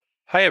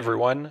Hi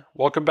everyone,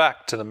 welcome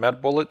back to the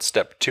MedBullet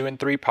Step 2 and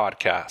 3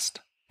 podcast.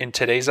 In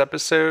today's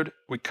episode,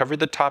 we cover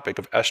the topic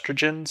of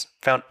estrogens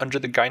found under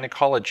the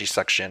Gynecology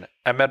section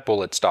at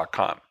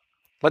medbullets.com.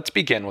 Let's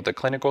begin with a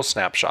clinical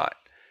snapshot.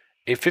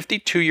 A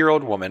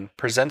 52-year-old woman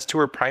presents to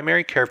her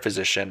primary care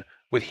physician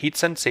with heat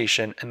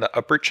sensation in the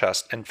upper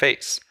chest and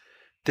face.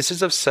 This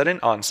is of sudden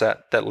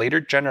onset that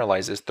later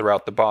generalizes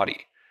throughout the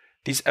body.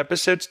 These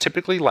episodes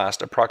typically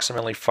last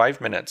approximately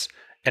 5 minutes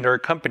and are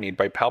accompanied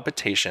by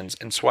palpitations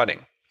and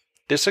sweating.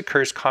 This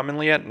occurs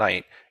commonly at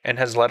night and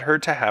has led her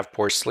to have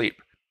poor sleep.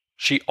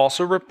 She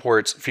also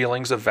reports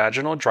feelings of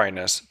vaginal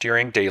dryness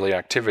during daily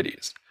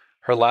activities.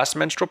 Her last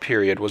menstrual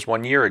period was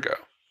 1 year ago.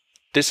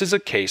 This is a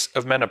case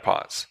of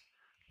menopause.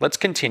 Let's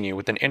continue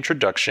with an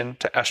introduction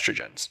to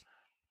estrogens.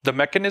 The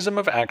mechanism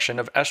of action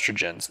of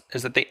estrogens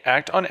is that they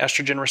act on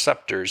estrogen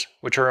receptors,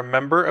 which are a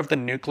member of the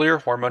nuclear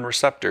hormone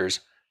receptors,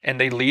 and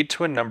they lead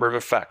to a number of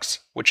effects,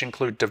 which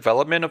include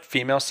development of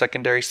female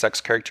secondary sex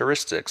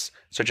characteristics,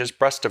 such as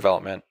breast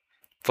development,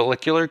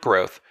 follicular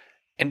growth,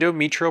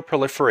 endometrial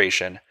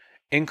proliferation,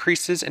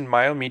 increases in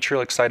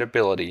myometrial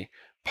excitability,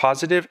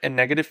 positive and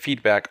negative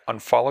feedback on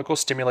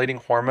follicle-stimulating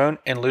hormone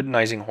and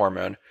luteinizing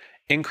hormone,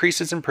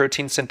 increases in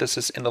protein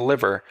synthesis in the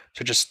liver,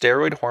 such as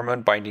steroid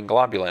hormone-binding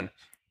globulin,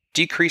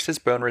 decreases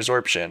bone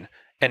resorption,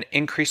 and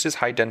increases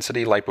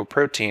high-density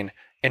lipoprotein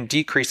and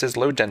decreases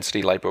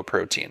low-density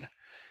lipoprotein.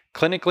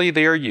 Clinically,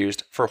 they are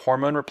used for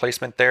hormone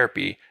replacement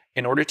therapy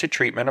in order to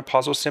treat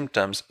menopausal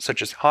symptoms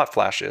such as hot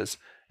flashes,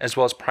 as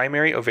well as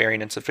primary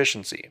ovarian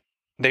insufficiency.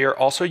 They are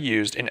also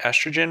used in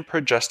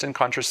estrogen-progestin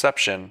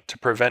contraception to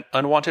prevent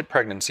unwanted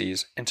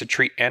pregnancies and to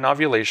treat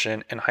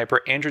anovulation and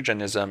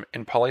hyperandrogenism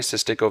in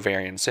polycystic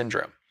ovarian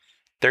syndrome.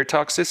 Their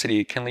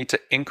toxicity can lead to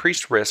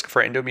increased risk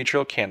for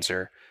endometrial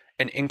cancer,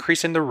 an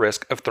increase in the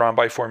risk of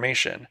thrombi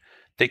formation.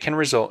 They can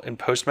result in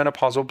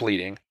postmenopausal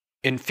bleeding.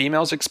 In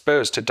females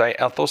exposed to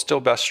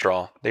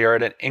diethylstilbestrol, they are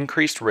at an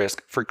increased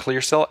risk for clear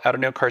cell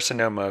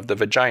adenocarcinoma of the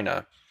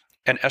vagina,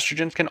 and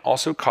estrogens can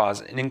also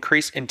cause an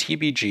increase in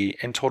TBG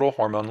and total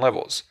hormone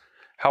levels.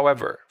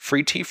 However,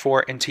 free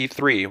T4 and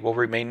T3 will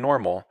remain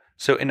normal,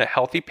 so in a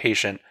healthy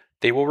patient,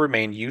 they will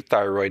remain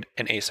euthyroid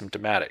and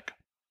asymptomatic.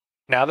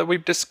 Now that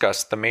we've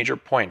discussed the major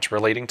points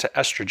relating to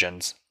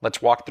estrogens,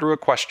 let's walk through a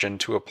question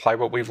to apply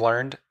what we've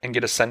learned and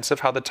get a sense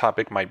of how the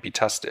topic might be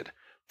tested.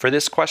 For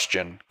this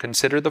question,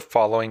 consider the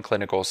following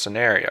clinical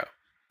scenario.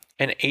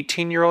 An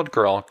 18-year-old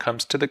girl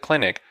comes to the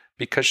clinic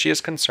because she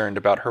is concerned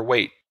about her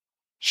weight.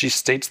 She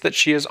states that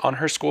she is on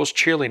her school's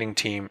cheerleading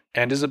team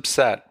and is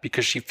upset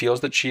because she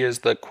feels that she is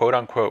the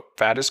quote-unquote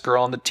fattest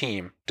girl on the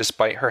team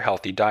despite her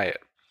healthy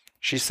diet.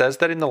 She says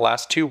that in the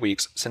last 2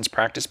 weeks since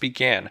practice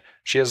began,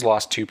 she has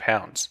lost 2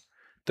 pounds.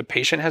 The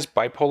patient has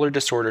bipolar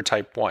disorder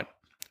type 1.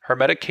 Her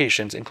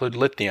medications include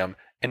lithium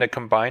and a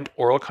combined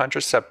oral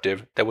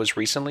contraceptive that was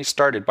recently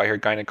started by her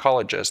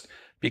gynecologist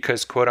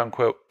because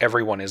quote-unquote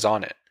everyone is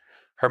on it.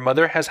 Her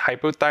mother has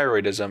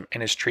hypothyroidism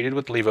and is treated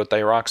with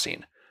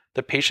levothyroxine.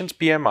 The patient's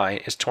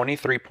BMI is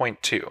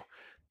 23.2.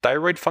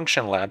 Thyroid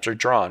function labs are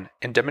drawn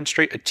and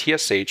demonstrate a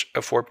TSH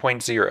of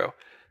 4.0,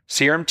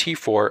 serum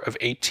T4 of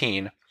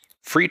 18,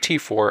 free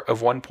T4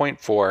 of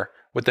 1.4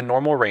 with the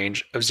normal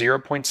range of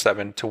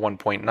 0.7 to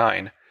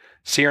 1.9,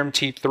 serum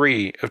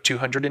T3 of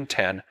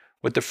 210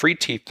 with the free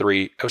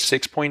T3 of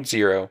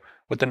 6.0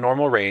 with the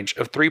normal range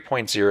of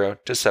 3.0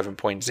 to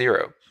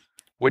 7.0.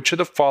 Which of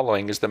the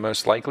following is the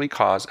most likely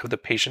cause of the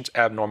patient's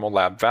abnormal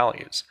lab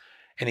values?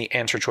 And the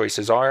answer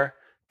choices are: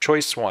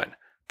 Choice 1,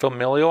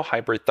 familial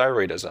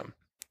hyperthyroidism.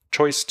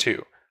 Choice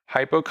 2,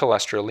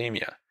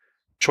 hypocholesterolemia.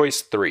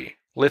 Choice 3,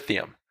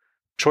 lithium.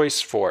 Choice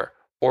 4,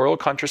 oral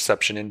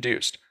contraception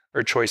induced.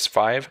 Or choice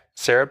 5,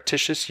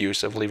 surreptitious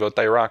use of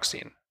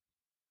levothyroxine.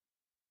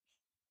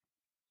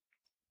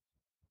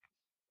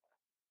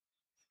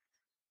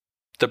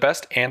 The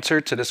best answer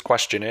to this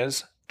question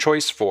is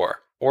choice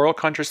 4, oral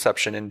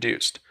contraception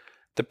induced.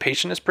 The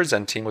patient is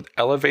presenting with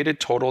elevated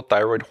total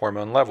thyroid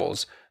hormone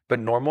levels, but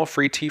normal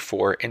free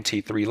T4 and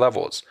T3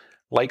 levels,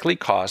 likely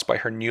caused by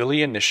her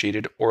newly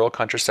initiated oral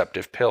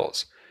contraceptive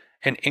pills.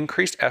 An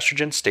increased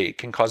estrogen state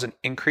can cause an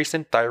increase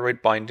in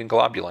thyroid-binding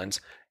globulins.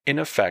 In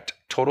effect,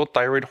 total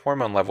thyroid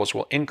hormone levels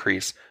will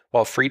increase,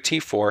 while free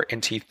T4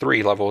 and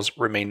T3 levels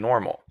remain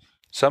normal.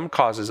 Some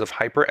causes of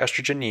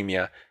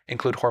hyperestrogenemia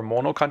include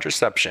hormonal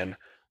contraception,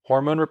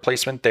 hormone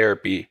replacement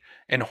therapy,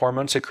 and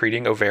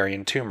hormone-secreting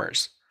ovarian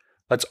tumors.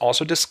 Let's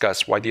also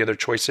discuss why the other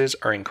choices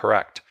are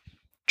incorrect.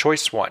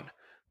 Choice 1.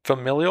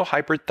 Familial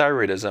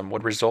hyperthyroidism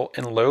would result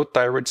in low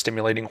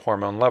thyroid-stimulating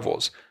hormone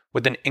levels,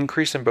 with an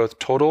increase in both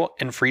total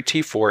and free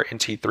T4 and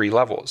T3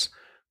 levels.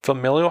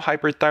 Familial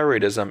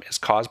hyperthyroidism is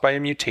caused by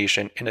a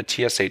mutation in a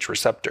TSH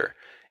receptor.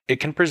 It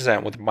can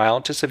present with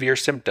mild to severe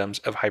symptoms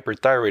of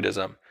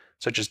hyperthyroidism,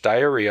 such as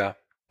diarrhea,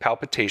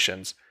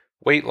 palpitations,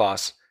 weight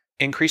loss,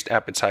 increased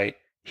appetite,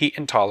 heat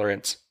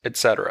intolerance,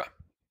 etc.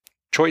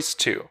 Choice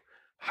 2.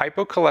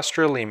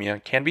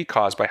 Hypocholesterolemia can be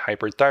caused by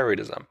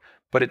hyperthyroidism,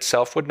 but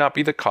itself would not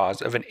be the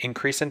cause of an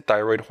increase in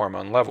thyroid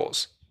hormone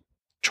levels.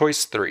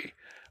 Choice 3.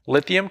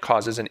 Lithium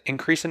causes an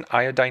increase in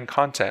iodine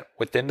content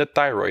within the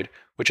thyroid,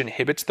 which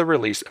inhibits the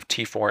release of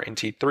T4 and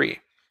T3.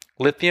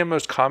 Lithium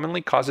most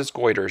commonly causes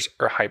goiters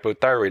or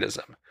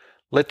hypothyroidism.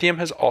 Lithium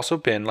has also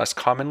been less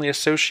commonly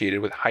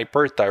associated with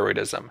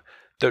hyperthyroidism,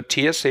 though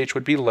TSH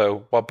would be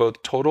low while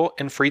both total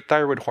and free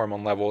thyroid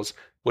hormone levels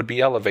would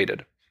be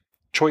elevated.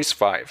 Choice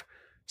 5.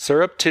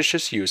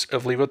 Surreptitious use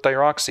of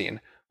levothyroxine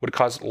would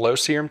cause low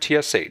serum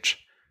TSH.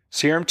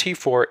 Serum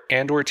T4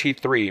 and/or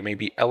T3 may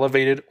be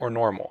elevated or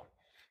normal.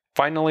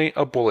 Finally,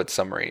 a bullet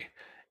summary.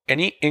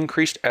 Any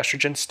increased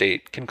estrogen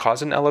state can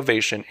cause an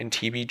elevation in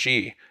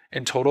TBG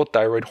and total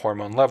thyroid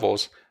hormone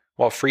levels,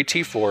 while free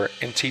T4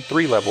 and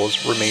T3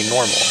 levels remain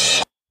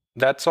normal.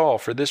 That's all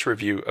for this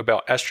review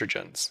about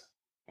estrogens.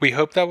 We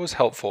hope that was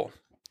helpful.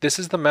 This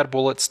is the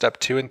MedBullets Step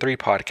 2 and 3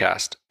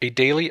 podcast, a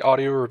daily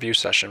audio review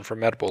session for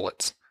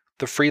MedBullets,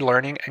 the free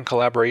learning and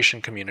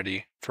collaboration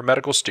community for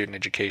medical student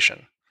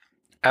education.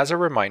 As a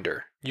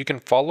reminder, you can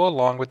follow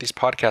along with these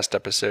podcast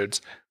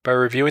episodes by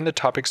reviewing the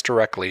topics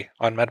directly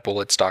on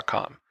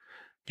medbullets.com.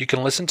 You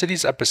can listen to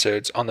these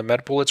episodes on the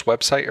MedBullets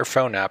website or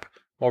phone app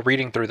while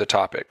reading through the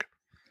topic.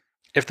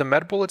 If the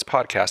MedBullets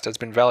podcast has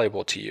been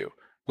valuable to you,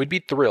 we'd be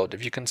thrilled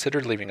if you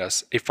considered leaving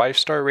us a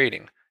 5-star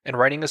rating and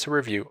writing us a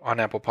review on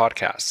Apple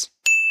Podcasts.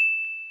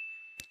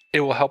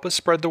 It will help us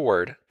spread the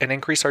word and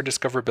increase our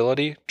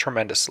discoverability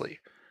tremendously.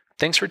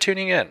 Thanks for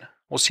tuning in.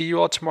 We'll see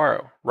you all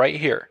tomorrow, right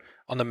here,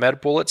 on the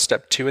MedBullets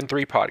Step 2 and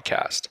 3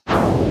 podcast.